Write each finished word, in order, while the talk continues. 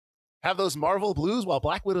Have those Marvel blues while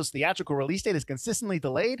Black Widow's theatrical release date is consistently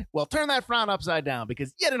delayed? Well, turn that frown upside down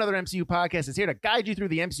because yet another MCU podcast is here to guide you through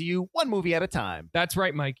the MCU one movie at a time. That's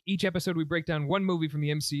right, Mike. Each episode we break down one movie from the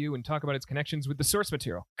MCU and talk about its connections with the source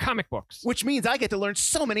material, comic books. Which means I get to learn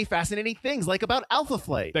so many fascinating things like about Alpha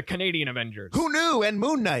Flight, The Canadian Avengers. Who Knew, and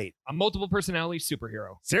Moon Knight. A multiple personality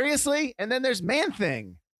superhero. Seriously? And then there's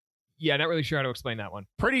Man-Thing. Yeah, not really sure how to explain that one.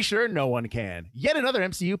 Pretty sure no one can. Yet another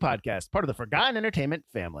MCU podcast, part of the Forgotten Entertainment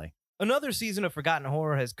family. Another season of Forgotten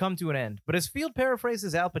Horror has come to an end, but as Field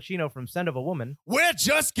paraphrases Al Pacino from Scent of a Woman, we're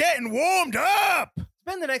just getting warmed up!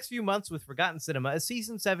 Spend the next few months with Forgotten Cinema as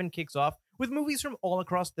Season 7 kicks off with movies from all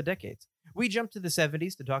across the decades. We jump to the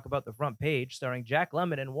 70s to talk about The Front Page, starring Jack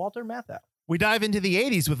Lemmon and Walter Matthau. We dive into the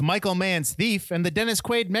 80s with Michael Mann's Thief and the Dennis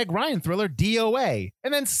Quaid Meg Ryan thriller DOA,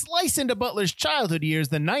 and then slice into Butler's childhood years,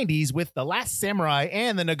 the 90s, with The Last Samurai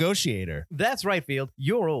and The Negotiator. That's right, Field.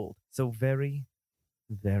 You're old. So very,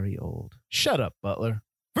 very old. Shut up, Butler.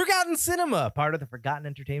 Forgotten Cinema, part of the Forgotten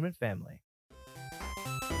Entertainment family.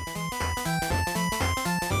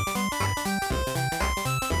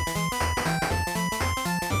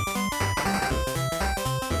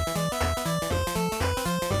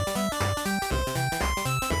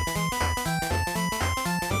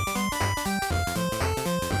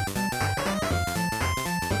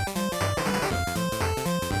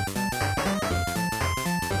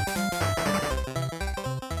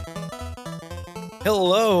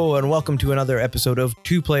 Hello, and welcome to another episode of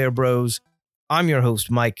Two Player Bros. I'm your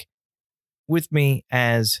host, Mike. With me,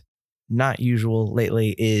 as not usual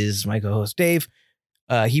lately, is my co-host, Dave.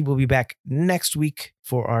 He will be back next week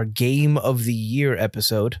for our Game of the Year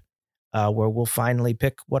episode, where we'll finally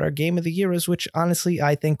pick what our Game of the Year is, which honestly,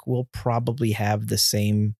 I think we'll probably have the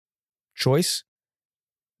same choice,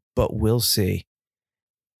 but we'll see.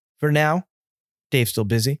 For now, Dave's still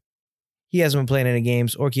busy. He hasn't been playing any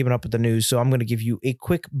games or keeping up with the news, so I'm going to give you a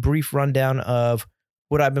quick, brief rundown of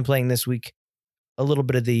what I've been playing this week, a little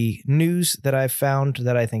bit of the news that I've found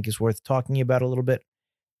that I think is worth talking about a little bit,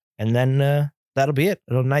 and then that'll be it.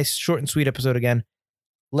 A nice, short and sweet episode again.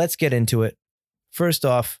 Let's get into it. First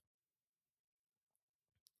off,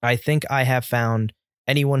 I think I have found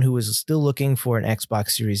anyone who is still looking for an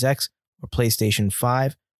Xbox Series X or PlayStation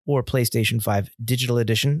 5 or PlayStation 5 Digital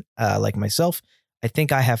Edition, like myself. I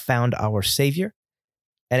think I have found our savior,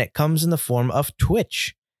 and it comes in the form of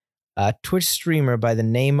Twitch. A Twitch streamer by the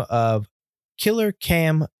name of Killer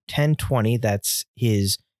Cam 1020, that's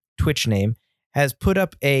his Twitch name, has put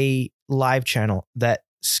up a live channel that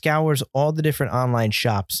scours all the different online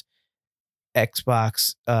shops,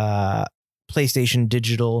 Xbox, PlayStation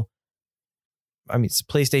Digital, it's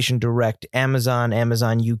PlayStation Direct, Amazon,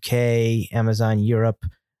 Amazon UK, Amazon Europe,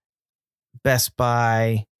 Best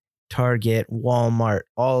Buy, Target, Walmart,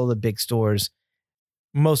 all of the big stores,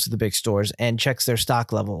 most of the big stores, and checks their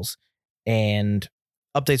stock levels and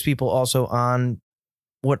updates people also on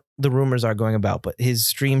what the rumors are going about. But his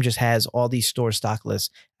stream just has all these store stock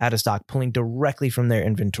lists out of stock, pulling directly from their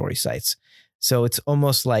inventory sites. So it's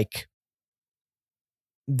almost like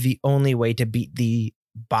the only way to beat the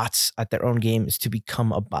bots at their own game is to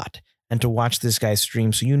become a bot and to watch this guy's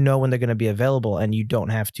stream, so you know when they're going to be available and you don't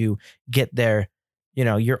have to get there. You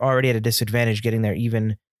know, you're already at a disadvantage getting there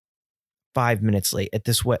even 5 minutes late.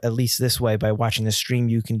 At least this way, by watching the stream,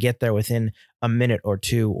 you can get there within a minute or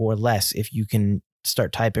two or less if you can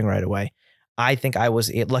start typing right away. I think I was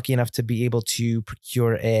lucky enough to be able to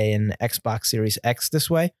procure an Xbox Series X this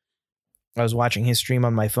way. I was watching his stream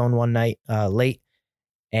on my phone one night late,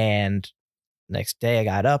 and next day I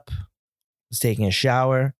got up, was taking a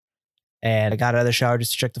shower, and I got out of the shower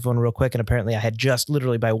just to check the phone real quick. And apparently I had just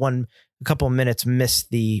literally by a couple of minutes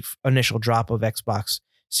missed the initial drop of Xbox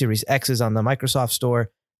Series X's on the Microsoft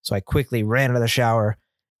Store. So I quickly ran out of the shower,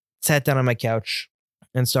 sat down on my couch,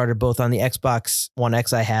 and started both on the Xbox One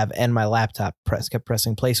X I have and my laptop. Kept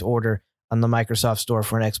pressing place order on the Microsoft Store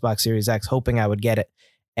for an Xbox Series X, hoping I would get it.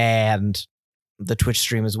 And the Twitch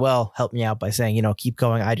stream as well helped me out by saying, keep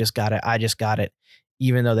going. I just got it.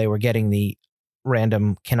 Even though they were getting the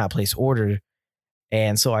random cannot place order.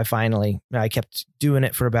 And so I kept doing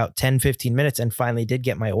it for about 10, 15 minutes and finally did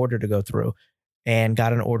get my order to go through and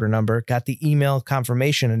got an order number, got the email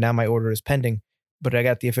confirmation, and now my order is pending, but I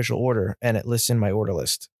got the official order and it lists in my order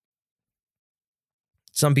list.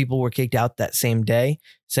 Some people were kicked out that same day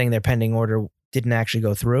saying their pending order didn't actually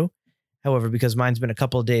go through. However, because mine's been a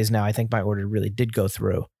couple of days now, I think my order really did go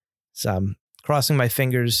through. So I'm crossing my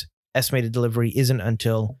fingers. Estimated delivery isn't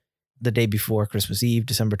until the day before Christmas Eve,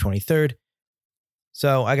 December 23rd.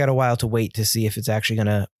 So I got a while to wait to see if it's actually going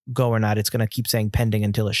to go or not. It's going to keep saying pending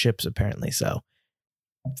until it ships, apparently. So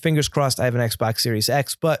fingers crossed I have an Xbox Series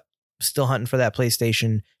X, but still hunting for that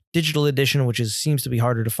PlayStation Digital Edition, which seems to be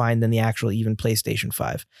harder to find than the actual even PlayStation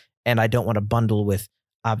 5. And I don't want to bundle with,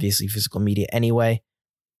 obviously, physical media anyway.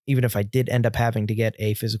 Even if I did end up having to get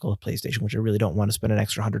a physical PlayStation, which I really don't want to spend an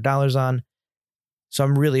extra $100 on. So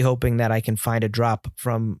I'm really hoping that I can find a drop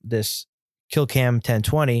from this Killcam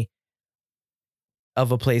 1020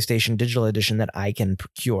 of a PlayStation Digital Edition that I can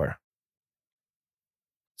procure.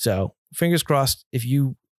 So fingers crossed, if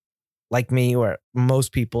you, like me or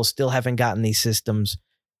most people, still haven't gotten these systems,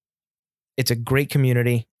 it's a great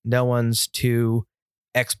community. No one's too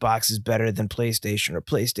Xbox is better than PlayStation, or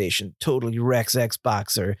PlayStation totally wrecks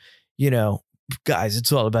Xbox, or, guys,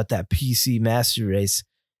 it's all about that PC master race.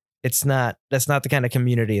 That's not the kind of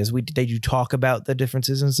community as they do talk about the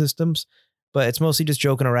differences in systems, but it's mostly just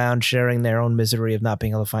joking around, sharing their own misery of not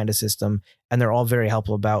being able to find a system. And they're all very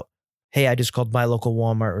helpful about, hey, I just called my local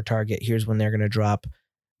Walmart or Target. Here's when they're going to drop.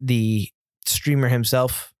 The streamer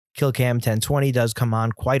himself, Killcam 1020, does come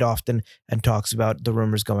on quite often and talks about the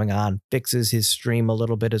rumors going on, fixes his stream a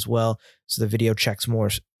little bit as well. So the video checks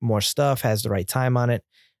more stuff, has the right time on it,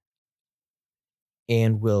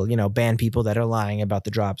 and will, ban people that are lying about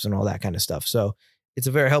the drops and all that kind of stuff. So it's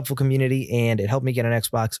a very helpful community, and it helped me get an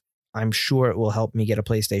Xbox. I'm sure it will help me get a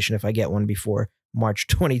PlayStation if I get one before March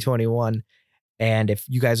 2021. And if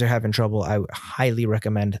you guys are having trouble, I highly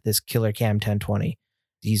recommend this Killcam 1020.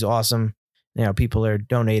 He's awesome. People are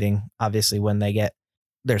donating, obviously, when they get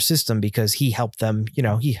their system, because he helped them,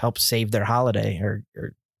 he helped save their holiday or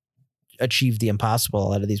achieve the impossible, a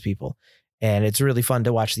lot of these people. And it's really fun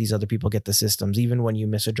to watch these other people get the systems, even when you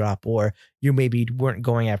miss a drop, or you maybe weren't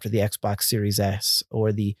going after the Xbox Series S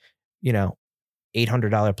or the, $800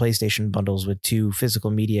 PlayStation bundles with 2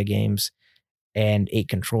 physical media games and 8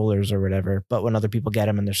 controllers or whatever. But when other people get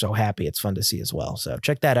them and they're so happy, it's fun to see as well. So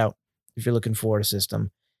check that out if you're looking for a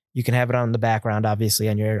system. You can have it on in the background, obviously,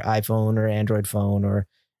 on your iPhone or Android phone, or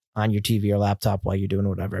on your TV or laptop while you're doing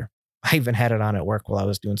whatever. I even had it on at work while I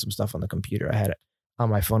was doing some stuff on the computer. I had it on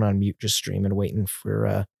my phone on mute, just streaming, waiting for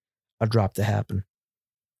a drop to happen.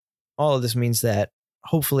 All of this means that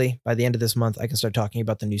hopefully by the end of this month, I can start talking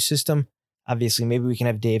about the new system. Obviously, maybe we can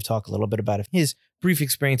have Dave talk a little bit about his brief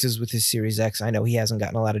experiences with his Series X. I know he hasn't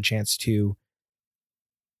gotten a lot of chance to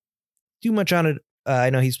do much on it. I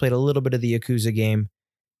know he's played a little bit of the Yakuza game.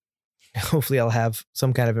 Hopefully I'll have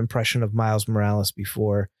some kind of impression of Miles Morales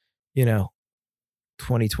before,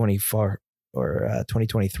 2024 or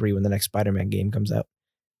 2023 when the next Spider-Man game comes out.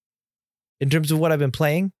 In terms of what I've been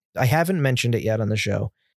playing, I haven't mentioned it yet on the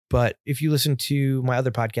show, but if you listen to my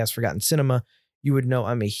other podcast, Forgotten Cinema, you would know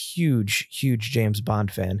I'm a huge, huge James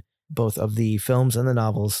Bond fan, both of the films and the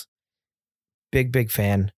novels. Big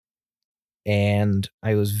fan. And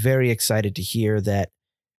I was very excited to hear that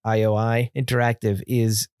IOI Interactive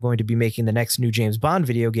is going to be making the next new James Bond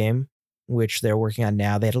video game, which they're working on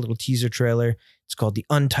now. They had a little teaser trailer. It's called the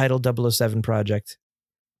Untitled 007 Project.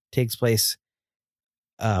 Takes place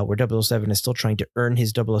where 007 is still trying to earn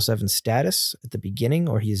his 007 status at the beginning,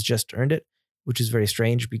 or he has just earned it, which is very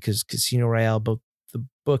strange because Casino Royale, both the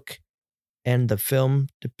book and the film,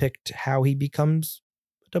 depict how he becomes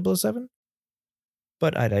 007.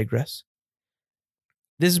 But I digress.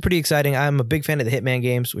 This is pretty exciting. I'm a big fan of the Hitman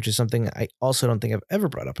games, which is something I also don't think I've ever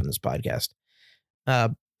brought up in this podcast.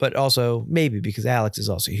 But also maybe because Alex is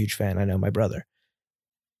also a huge fan. I know my brother.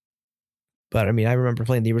 But I mean, I remember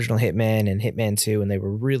playing the original Hitman and Hitman 2, and they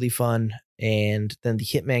were really fun. And then the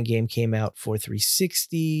Hitman game came out for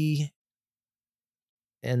 360.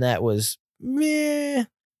 And that was meh.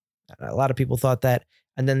 A lot of people thought that.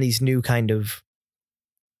 And then these new kind of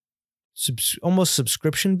almost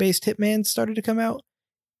subscription-based Hitman started to come out.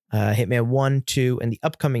 Hitman 1, 2, and the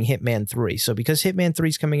upcoming Hitman 3. So because Hitman 3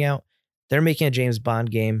 is coming out, they're making a James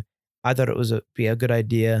Bond game. I thought it was be a good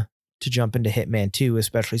idea to jump into Hitman 2,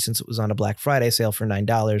 especially since it was on a Black Friday sale for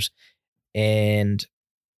 $9. And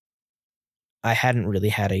I hadn't really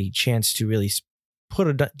had a chance to really put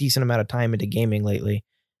a decent amount of time into gaming lately,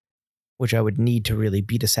 which I would need to really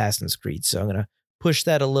beat Assassin's Creed. So I'm going to push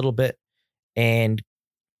that a little bit. And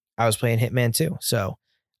I was playing Hitman 2. So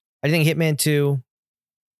I think Hitman 2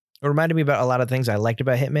 reminded me about a lot of things I liked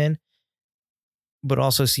about Hitman, but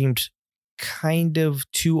also seemed kind of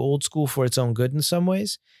too old school for its own good in some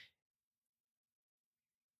ways.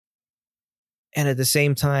 And at the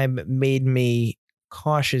same time, made me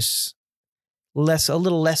cautious, a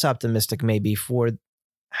little less optimistic maybe for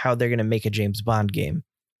how they're going to make a James Bond game.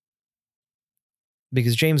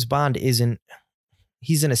 Because James Bond he's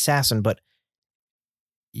an assassin, but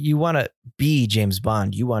you want to be James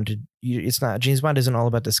Bond. James Bond isn't all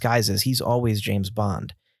about disguises. He's always James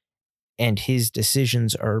Bond. And his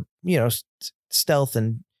decisions are, stealth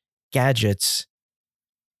and gadgets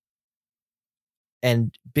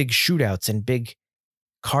and big shootouts and big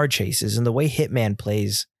car chases. And the way Hitman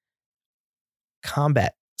plays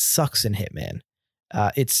combat sucks in Hitman.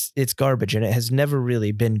 It's garbage, and it has never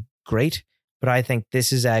really been great. But I think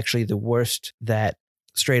this is actually the worst that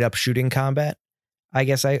straight up shooting combat, I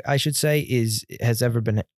guess I should say, has ever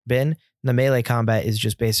been. The melee combat is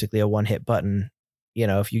just basically a one hit button. You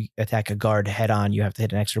know, if you attack a guard head on, you have to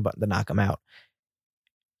hit an extra button to knock them out.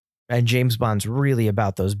 And James Bond's really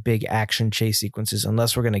about those big action chase sequences,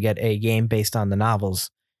 unless we're going to get a game based on the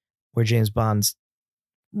novels where James Bond's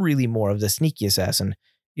really more of the sneaky assassin.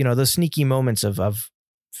 You know, those sneaky moments of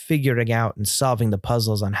figuring out and solving the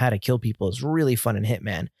puzzles on how to kill people is really fun in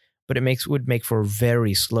Hitman, but it would make for a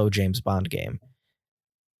very slow James Bond game.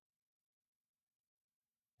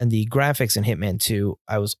 And the graphics in Hitman 2,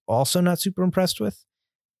 I was also not super impressed with.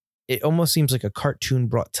 It almost seems like a cartoon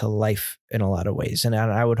brought to life in a lot of ways. And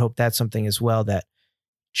I would hope that's something as well that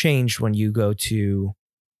changed when you go to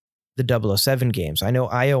the 007 games. I know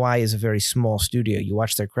IOI is a very small studio. You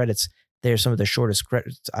watch their credits, they're some of the shortest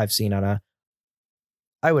credits I've seen on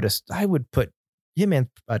I would put Hitman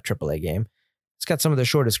a AAA game. It's got some of the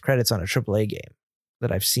shortest credits on a AAA game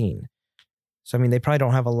that I've seen. So, I mean, they probably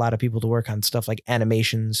don't have a lot of people to work on stuff like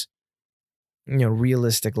animations, you know,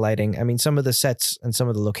 realistic lighting. I mean, some of the sets and some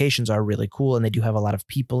of the locations are really cool, and they do have a lot of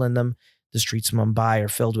people in them. The streets of Mumbai are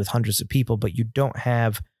filled with hundreds of people, but you don't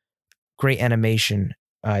have great animation.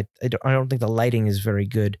 I don't think the lighting is very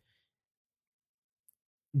good.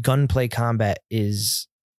 Gunplay combat is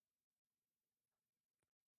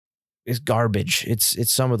garbage.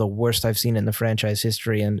 It's some of the worst I've seen in the franchise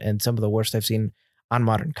history, and some of the worst I've seen on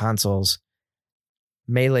modern consoles.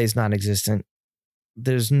 Melee is non-existent.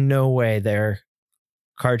 There's no way their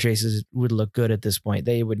car chases would look good at this point.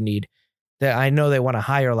 They would need that. I know they want to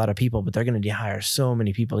hire a lot of people, but they're going to need to hire so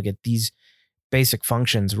many people to get these basic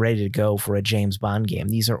functions ready to go for a James Bond game.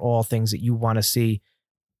 These are all things that you want to see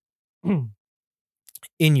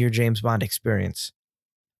in your James Bond experience.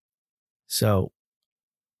 So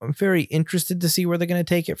I'm very interested to see where they're going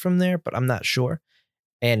to take it from there, but I'm not sure.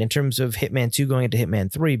 And in terms of Hitman 2 going into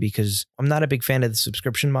Hitman 3, because I'm not a big fan of the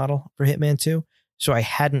subscription model for Hitman 2, so I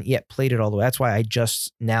hadn't yet played it all the way. That's why I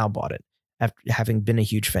just now bought it after having been a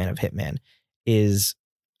huge fan of Hitman, is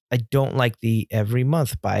I don't like the every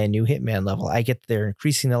month buy a new Hitman level. I get they're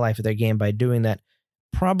increasing the life of their game by doing that,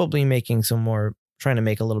 probably making trying to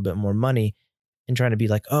make a little bit more money and trying to be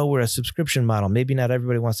like, oh, we're a subscription model. Maybe not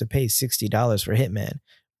everybody wants to pay $60 for Hitman,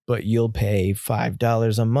 but you'll pay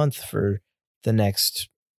 $5 a month for the next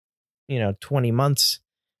 20 months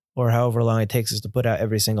or however long it takes us to put out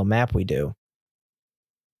every single map we do.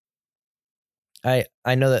 I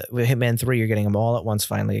know that with Hitman 3, you're getting them all at once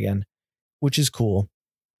finally again, which is cool.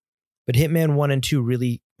 But Hitman 1 and 2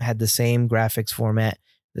 really had the same graphics format,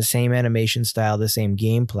 the same animation style, the same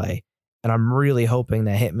gameplay. And I'm really hoping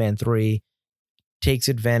that Hitman 3 takes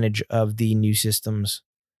advantage of the new systems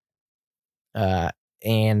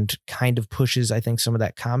and kind of pushes, I think, some of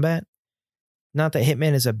that combat. Not that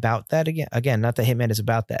Hitman is about that again, not that Hitman is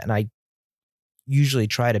about that. And I usually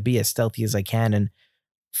try to be as stealthy as I can and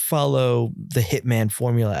follow the Hitman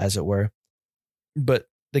formula, as it were. But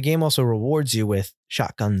the game also rewards you with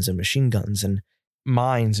shotguns and machine guns and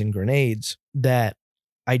mines and grenades that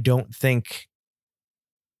I don't think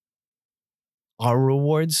are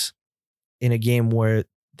rewards in a game where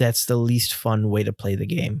that's the least fun way to play the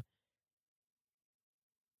game.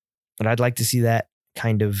 But I'd like to see that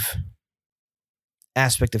kind of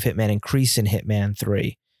aspect of Hitman increase in Hitman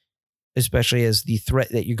 3, especially as the threat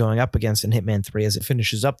that you're going up against in Hitman 3, as it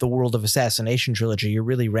finishes up the World of Assassination trilogy, you're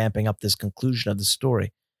really ramping up this conclusion of the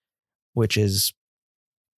story, which is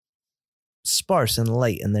sparse and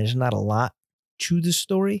light, and there's not a lot to the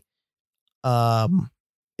story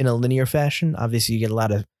in a linear fashion. Obviously, you get a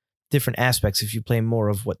lot of different aspects if you play more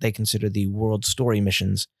of what they consider the world story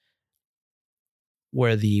missions,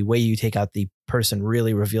 where the way you take out the person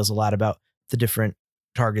really reveals a lot about the different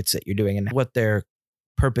targets that you're doing and what their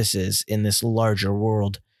purpose is in this larger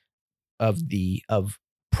world of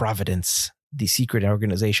Providence, the secret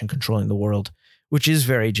organization controlling the world, which is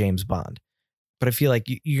very James Bond. But I feel like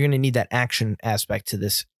you're going to need that action aspect to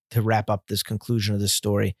this to wrap up this conclusion of this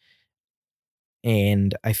story.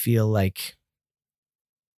 And I feel like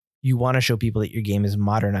you want to show people that your game is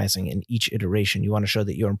modernizing in each iteration. You want to show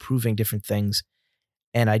that you're improving different things.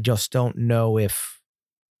 And I just don't know if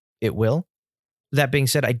it will. That being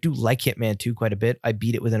said, I do like Hitman 2 quite a bit. I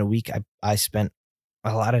beat it within a week. I spent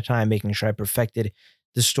a lot of time making sure I perfected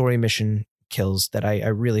the story mission kills, that I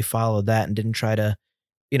really followed that and didn't try to,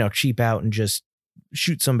 cheap out and just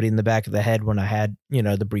shoot somebody in the back of the head when I had,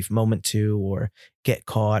 the brief moment to, or get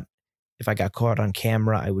caught. If I got caught on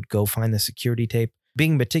camera, I would go find the security tape.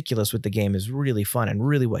 Being meticulous with the game is really fun and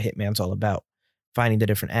really what Hitman's all about. Finding the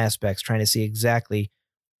different aspects, trying to see exactly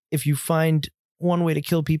if you find one way to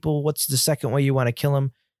kill people, what's the second way you want to kill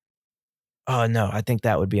them? Oh, no, I think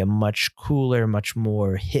that would be a much cooler, much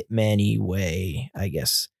more Hitman-y way, I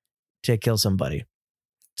guess, to kill somebody.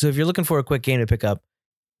 So if you're looking for a quick game to pick up,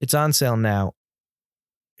 it's on sale now.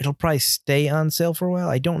 It'll probably stay on sale for a while.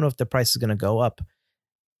 I don't know if the price is going to go up.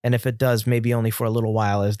 And if it does, maybe only for a little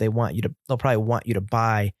while, as they'll probably want you to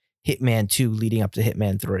buy Hitman 2 leading up to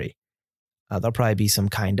Hitman 3. There'll probably be some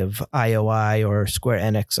kind of IOI or Square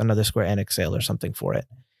Enix, another Square Enix sale or something for it.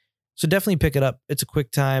 So definitely pick it up. It's a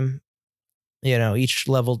quick time. Each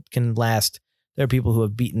level can last. There are people who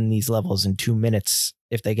have beaten these levels in 2 minutes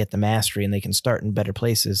if they get the mastery, and they can start in better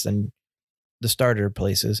places than the starter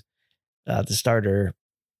places, the starter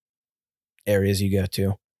areas you go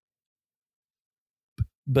to.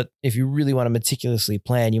 But if you really want to meticulously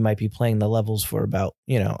plan, you might be playing the levels for about,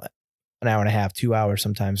 an hour and a half, 2 hours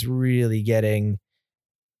sometimes, really getting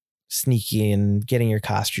sneaky and getting your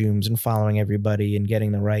costumes and following everybody and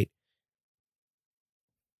getting the right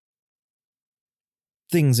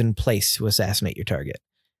things in place to assassinate your target.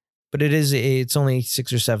 But it's only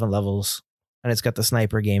 6 or 7 levels, and it's got the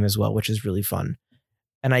sniper game as well, which is really fun.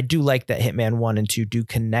 And I do like that Hitman 1 and 2 do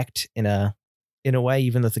connect in a way,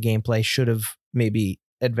 even though the gameplay should have maybe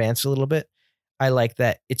advanced a little bit. I like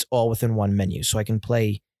that it's all within one menu, so I can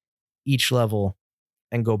play each level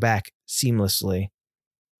and go back seamlessly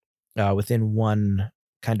within one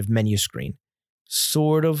kind of menu screen.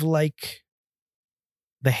 Sort of like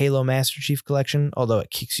the Halo Master Chief Collection, although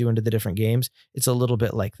it kicks you into the different games. It's a little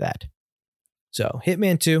bit like that. So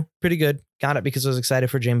Hitman 2, pretty good. Got it because I was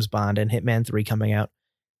excited for James Bond and Hitman 3 coming out.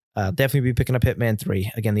 Definitely be picking up Hitman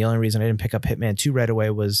 3. Again, the only reason I didn't pick up Hitman 2 right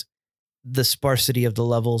away was the sparsity of the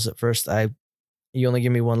levels. At first, you only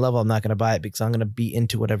give me one level, I'm not going to buy it because I'm going to be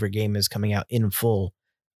into whatever game is coming out in full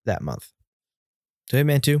that month. So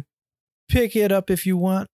Hitman 2, pick it up if you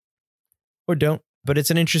want or don't. But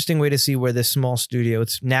it's an interesting way to see where this small studio,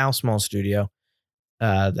 it's now small studio,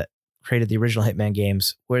 that created the original Hitman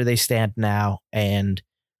games, where they stand now and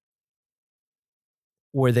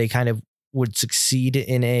where they kind of would succeed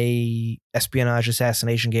in a espionage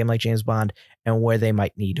assassination game like James Bond, and where they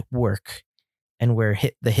might need work, and where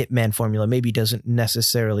the Hitman formula maybe doesn't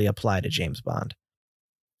necessarily apply to James Bond.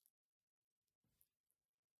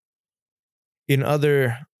 In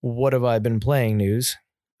other what have I been playing news,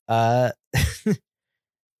 I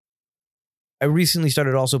recently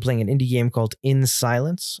started also playing an indie game called In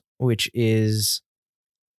Silence, which is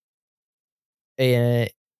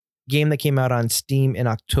a game that came out on Steam in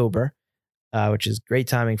October, which is great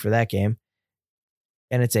timing for that game.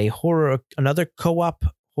 And it's another co-op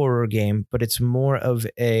horror game, but it's more of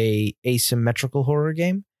a asymmetrical horror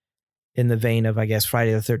game in the vein of, I guess,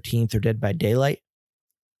 Friday the 13th or Dead by Daylight,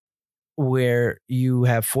 where you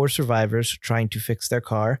have 4 survivors trying to fix their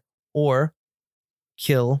car or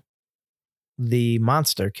kill the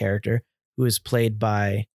monster character, who is played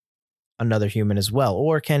by another human as well,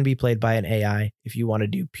 or can be played by an AI if you want to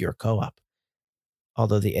do pure co-op.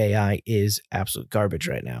 Although the AI is absolute garbage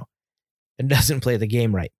right now and doesn't play the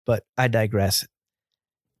game right, but I digress.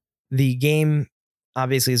 The game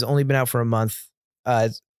obviously has only been out for a month.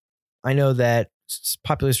 I know that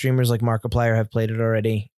popular streamers like Markiplier have played it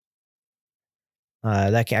already.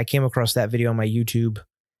 I came across that video on my YouTube,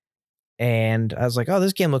 and I was like, oh,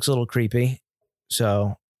 this game looks a little creepy.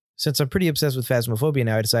 So since I'm pretty obsessed with Phasmophobia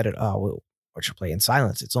now, I decided, we should play In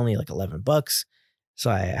Silence. It's only like $11.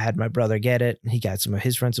 So I had my brother get it. He got some of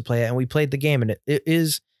his friends to play it, and we played the game, and it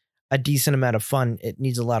is a decent amount of fun. It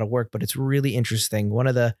needs a lot of work, but it's really interesting. One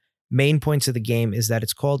of the main points of the game is that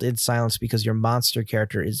it's called In Silence because your monster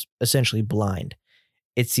character is essentially blind.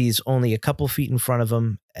 It sees only a couple feet in front of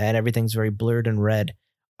him, and everything's very blurred and red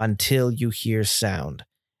until you hear sound.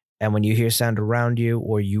 And when you hear sound around you,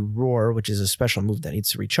 or you roar, which is a special move that needs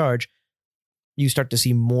to recharge, you start to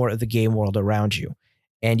see more of the game world around you.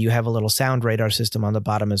 And you have a little sound radar system on the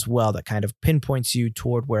bottom as well that kind of pinpoints you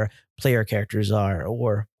toward where player characters are.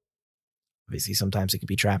 Or obviously sometimes it could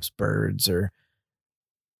be traps, birds, or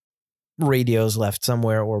radios left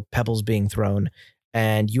somewhere, or pebbles being thrown.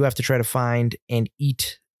 And you have to try to find and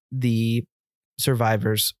eat the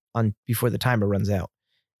survivors before the timer runs out,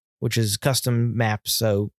 which is custom maps.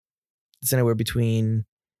 So it's anywhere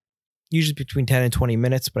usually between 10 and 20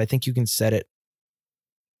 minutes, but I think you can set it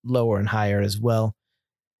lower and higher as well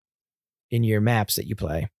in your maps that you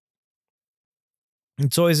play.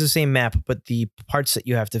 It's always the same map, but the parts that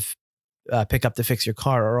you have to pick up to fix your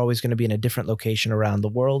car are always going to be in a different location around the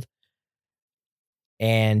world.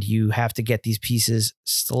 And you have to get these pieces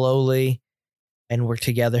slowly and work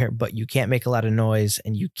together, but you can't make a lot of noise,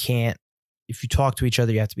 and you can't, if you talk to each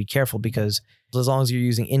other, you have to be careful, because as long as you're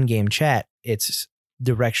using in-game chat, it's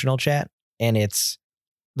directional chat, and it's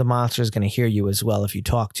the monster is going to hear you as well if you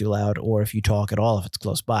talk too loud, or if you talk at all if it's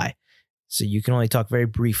close by. So you can only talk very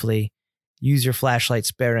briefly, use your flashlight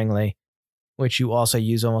sparingly, which you also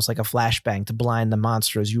use almost like a flashbang to blind the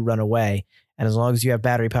monster as you run away. And as long as you have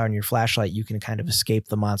battery power in your flashlight, you can kind of escape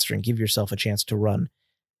the monster and give yourself a chance to run.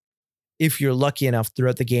 If you're lucky enough,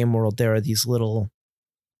 throughout the game world, there are these little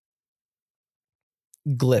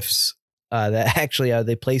glyphs that actually are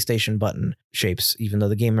the PlayStation button shapes, even though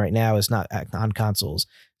the game right now is not on consoles.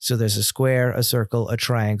 So there's a square, a circle, a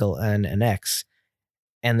triangle, and an X.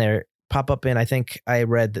 And they pop up in, I think I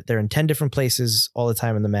read that they're in 10 different places all the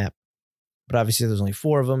time in the map. But obviously there's only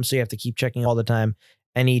 4 of them, so you have to keep checking all the time.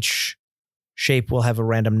 And each shape will have a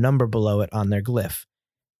random number below it on their glyph.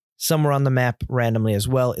 Somewhere on the map randomly as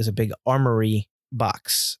well is a big armory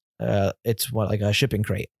box. It's like a shipping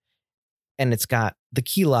crate. And it's got the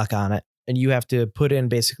key lock on it. And you have to put in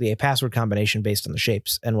basically a password combination based on the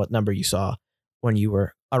shapes and what number you saw when you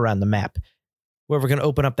were around the map. Whoever can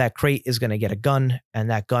open up that crate is going to get a gun,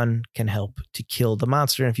 and that gun can help to kill the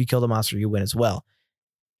monster. And if you kill the monster, you win as well.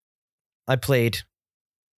 I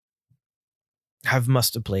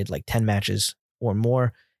must have played like 10 matches or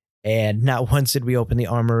more, and not once did we open the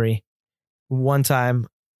armory. One time,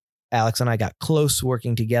 Alex and I got close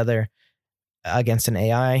working together against an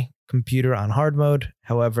AI computer on hard mode.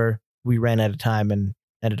 However, we ran out of time and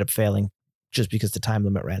ended up failing just because the time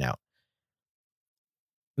limit ran out.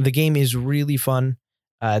 The game is really fun.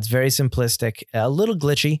 It's very simplistic, a little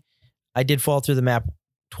glitchy. I did fall through the map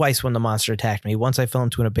twice when the monster attacked me. Once I fell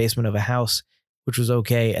into a basement of a house, which was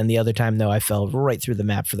okay. And the other time, though, I fell right through the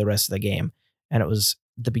map for the rest of the game. And it was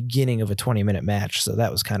the beginning of a 20-minute match, so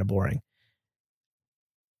that was kind of boring.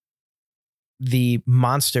 The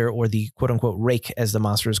monster, or the quote-unquote rake, as the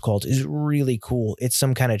monster is called, is really cool. It's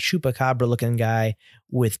some kind of chupacabra-looking guy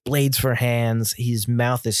with blades for hands. His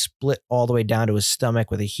mouth is split all the way down to his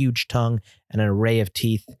stomach with a huge tongue and an array of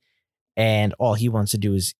teeth. And all he wants to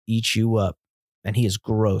do is eat you up. And he is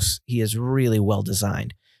gross. He is really well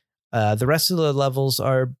designed. The rest of the levels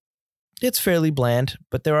it's fairly bland,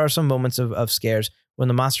 but there are some moments of scares. When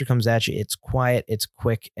the monster comes at you, it's quiet, it's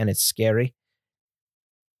quick, and it's scary.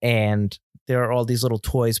 And there are all these little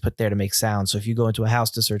toys put there to make sound. So if you go into a house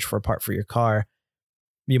to search for a part for your car,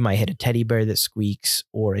 you might hit a teddy bear that squeaks,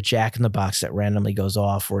 or a jack in the box that randomly goes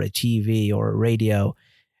off, or a TV or a radio.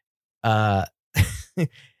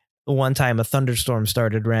 One time a thunderstorm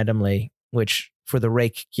started randomly, which for the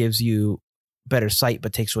rake gives you better sight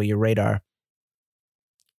but takes away your radar.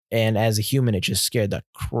 And as a human, it just scared the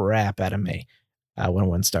crap out of me when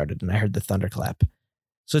one started and I heard the thunderclap.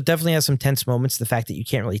 So it definitely has some tense moments. The fact that you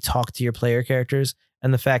can't really talk to your player characters,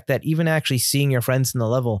 and the fact that even actually seeing your friends in the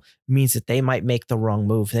level means that they might make the wrong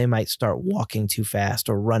move. They might start walking too fast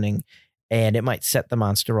or running, and it might set the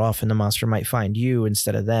monster off, and the monster might find you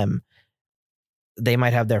instead of them. They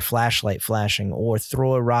might have their flashlight flashing, or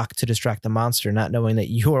throw a rock to distract the monster, not knowing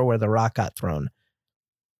that you're where the rock got thrown.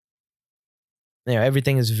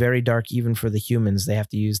 Everything is very dark, even for the humans. They have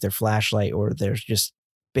to use their flashlight or their just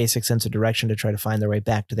basic sense of direction to try to find their way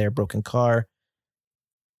back to their broken car.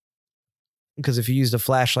 Because if you use the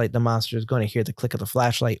flashlight, the monster is going to hear the click of the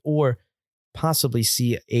flashlight, or possibly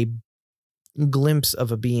see a glimpse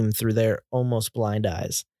of a beam through their almost blind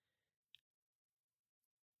eyes.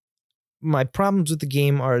 My problems with the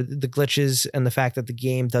game are the glitches and the fact that the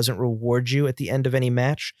game doesn't reward you at the end of any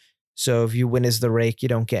match. So if you win as the rake, you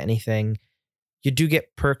don't get anything. You do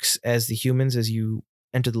get perks as the humans as you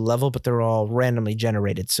enter the level, but they're all randomly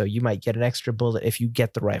generated. So you might get an extra bullet if you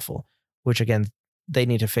get the rifle, which again, they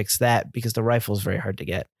need to fix that because the rifle is very hard to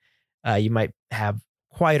get. You might have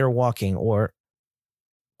quieter walking or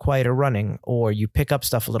quieter running, or you pick up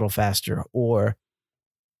stuff a little faster, or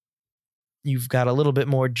you've got a little bit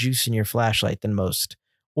more juice in your flashlight than most,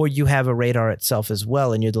 or you have a radar itself as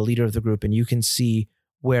well, and you're the leader of the group and you can see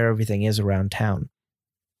where everything is around town,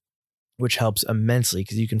 which helps immensely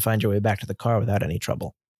because you can find your way back to the car without any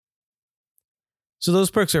trouble. So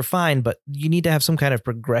those perks are fine, but you need to have some kind of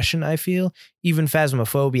progression, I feel. Even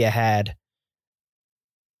Phasmophobia had,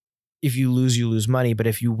 if you lose money, but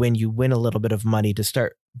if you win a little bit of money to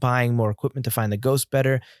start buying more equipment to find the ghost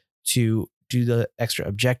better, to do the extra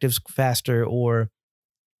objectives faster or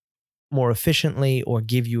more efficiently, or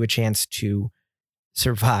give you a chance to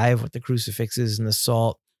survive with the crucifixes and the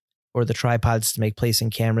salt or the tripods to make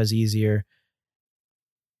placing cameras easier.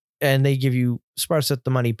 And they give you sparse up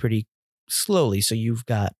the money pretty slowly. So you've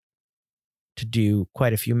got to do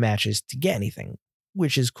quite a few matches to get anything,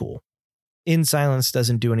 which is cool. In Silence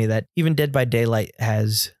doesn't do any of that. Even Dead by Daylight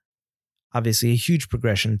has obviously a huge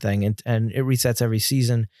progression thing, and it resets every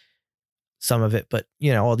season, some of it, but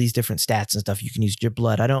all these different stats and stuff. You can use your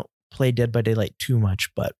blood. I don't play Dead by Daylight too much,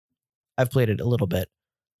 but I've played it a little bit.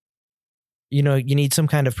 You need some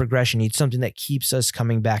kind of progression. You need something that keeps us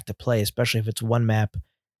coming back to play, especially if it's one map,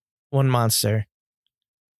 one monster.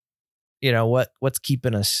 What's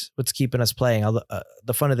keeping us playing?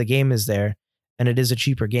 The fun of the game is there, and it is a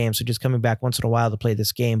cheaper game, so just coming back once in a while to play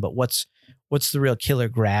this game. But what's the real killer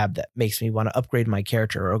grab that makes me want to upgrade my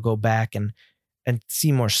character or go back and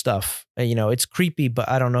see more stuff? It's creepy, but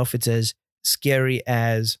I don't know if it's as scary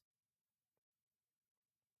as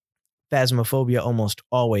Phasmophobia almost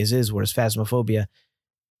always is, whereas Phasmophobia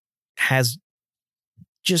has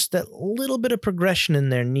just that little bit of progression in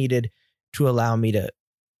there needed to allow me to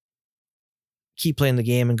keep playing the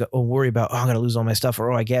game and go, worry about, I'm going to lose all my stuff,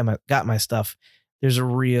 or I got my stuff. There's a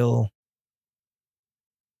real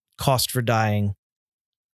cost for dying,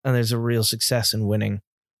 and there's a real success in winning.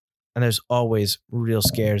 And there's always real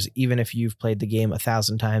scares, even if you've played the game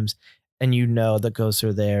 1,000 times and the ghosts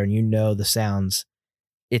are there and the sounds.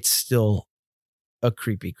 It's still a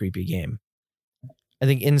creepy, creepy game. I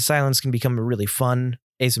think In Silence can become a really fun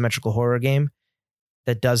asymmetrical horror game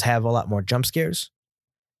that does have a lot more jump scares.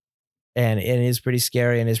 And it is pretty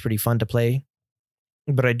scary and is pretty fun to play.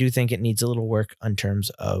 But I do think it needs a little work in terms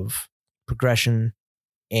of progression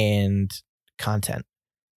and content.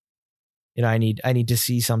 I need to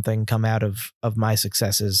see something come out of my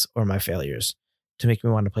successes or my failures to make me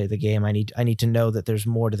want to play the game. I need to know that there's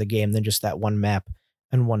more to the game than just that one map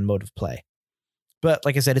and one mode of play. But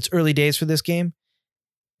like I said, it's early days for this game.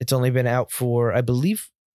 It's only been out for, I believe,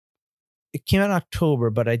 it came out in October,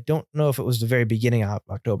 but I don't know if it was the very beginning of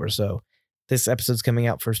October. So this episode's coming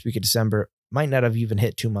out first week of December. Might not have even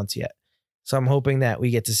hit 2 months yet. So I'm hoping that we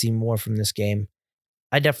get to see more from this game.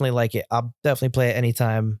 I definitely like it. I'll definitely play it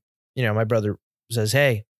anytime. My brother says,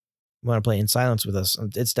 hey, you want to play In Silence with us?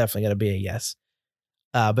 It's definitely going to be a yes.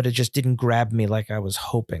 But it just didn't grab me like I was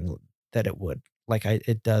hoping that it would. Like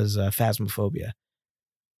it does Phasmophobia.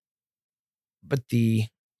 But the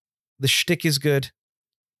shtick is good.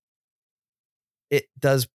 It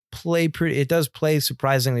does play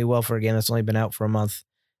surprisingly well for a game that's only been out for a month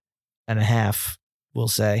and a half, we'll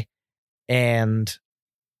say. And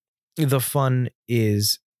the fun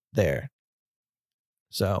is there.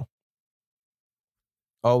 So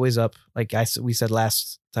always up, like we said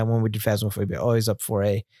last time when we did Phasmophobia, always up for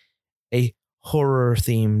a horror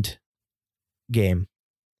themed game,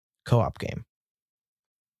 co-op game.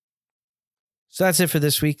 So that's it for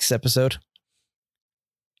this week's episode.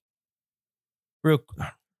 Real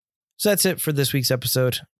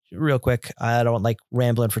quick. I don't like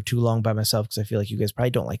rambling for too long by myself because I feel like you guys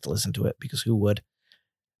probably don't like to listen to it, because who would?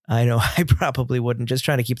 I know I probably wouldn't. Just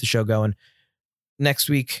trying to keep the show going. Next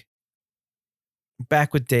week,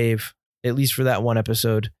 back with Dave, at least for that one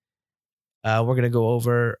episode. We're going to go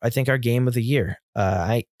over, I think, our game of the year.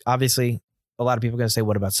 Obviously, a lot of people are going to say,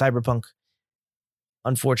 what about Cyberpunk?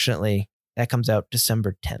 Unfortunately, that comes out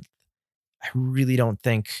December 10th. I really don't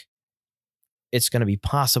think it's going to be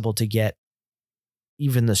possible to get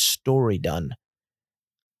even the story done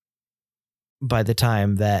by the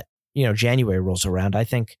time that, January rolls around. I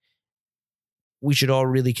think we should all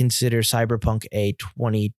really consider Cyberpunk a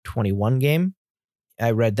 2021 game.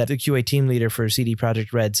 I read that the QA team leader for CD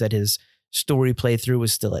Projekt Red said his story playthrough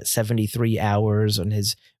was still at 73 hours. On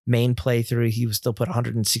his main playthrough, he was still put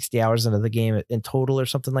 160 hours into the game in total or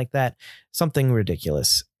something like that. Something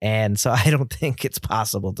ridiculous. And so I don't think it's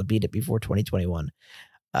possible to beat it before 2021.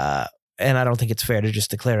 And I don't think it's fair to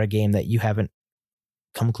just declare a game that you haven't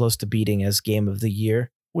come close to beating as game of the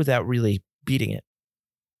year without really beating it.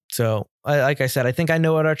 So like I said, I think I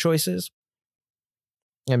know what our choice is.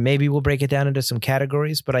 And maybe we'll break it down into some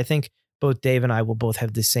categories, but I think both Dave and I will both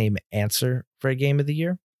have the same answer for a game of the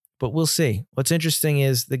year, but we'll see. What's interesting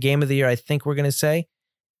is the game of the year I think we're going to say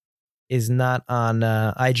is not on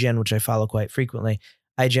IGN, which I follow quite frequently.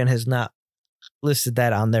 IGN has not listed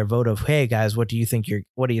that on their vote of, hey guys, what do you think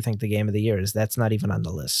the game of the year is? That's not even on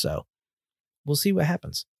the list. So we'll see what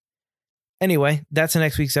happens. Anyway, that's the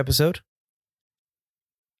next week's episode.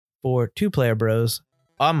 For Two Player Bros,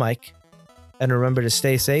 I'm Mike. And remember to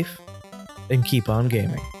stay safe and keep on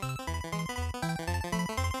gaming.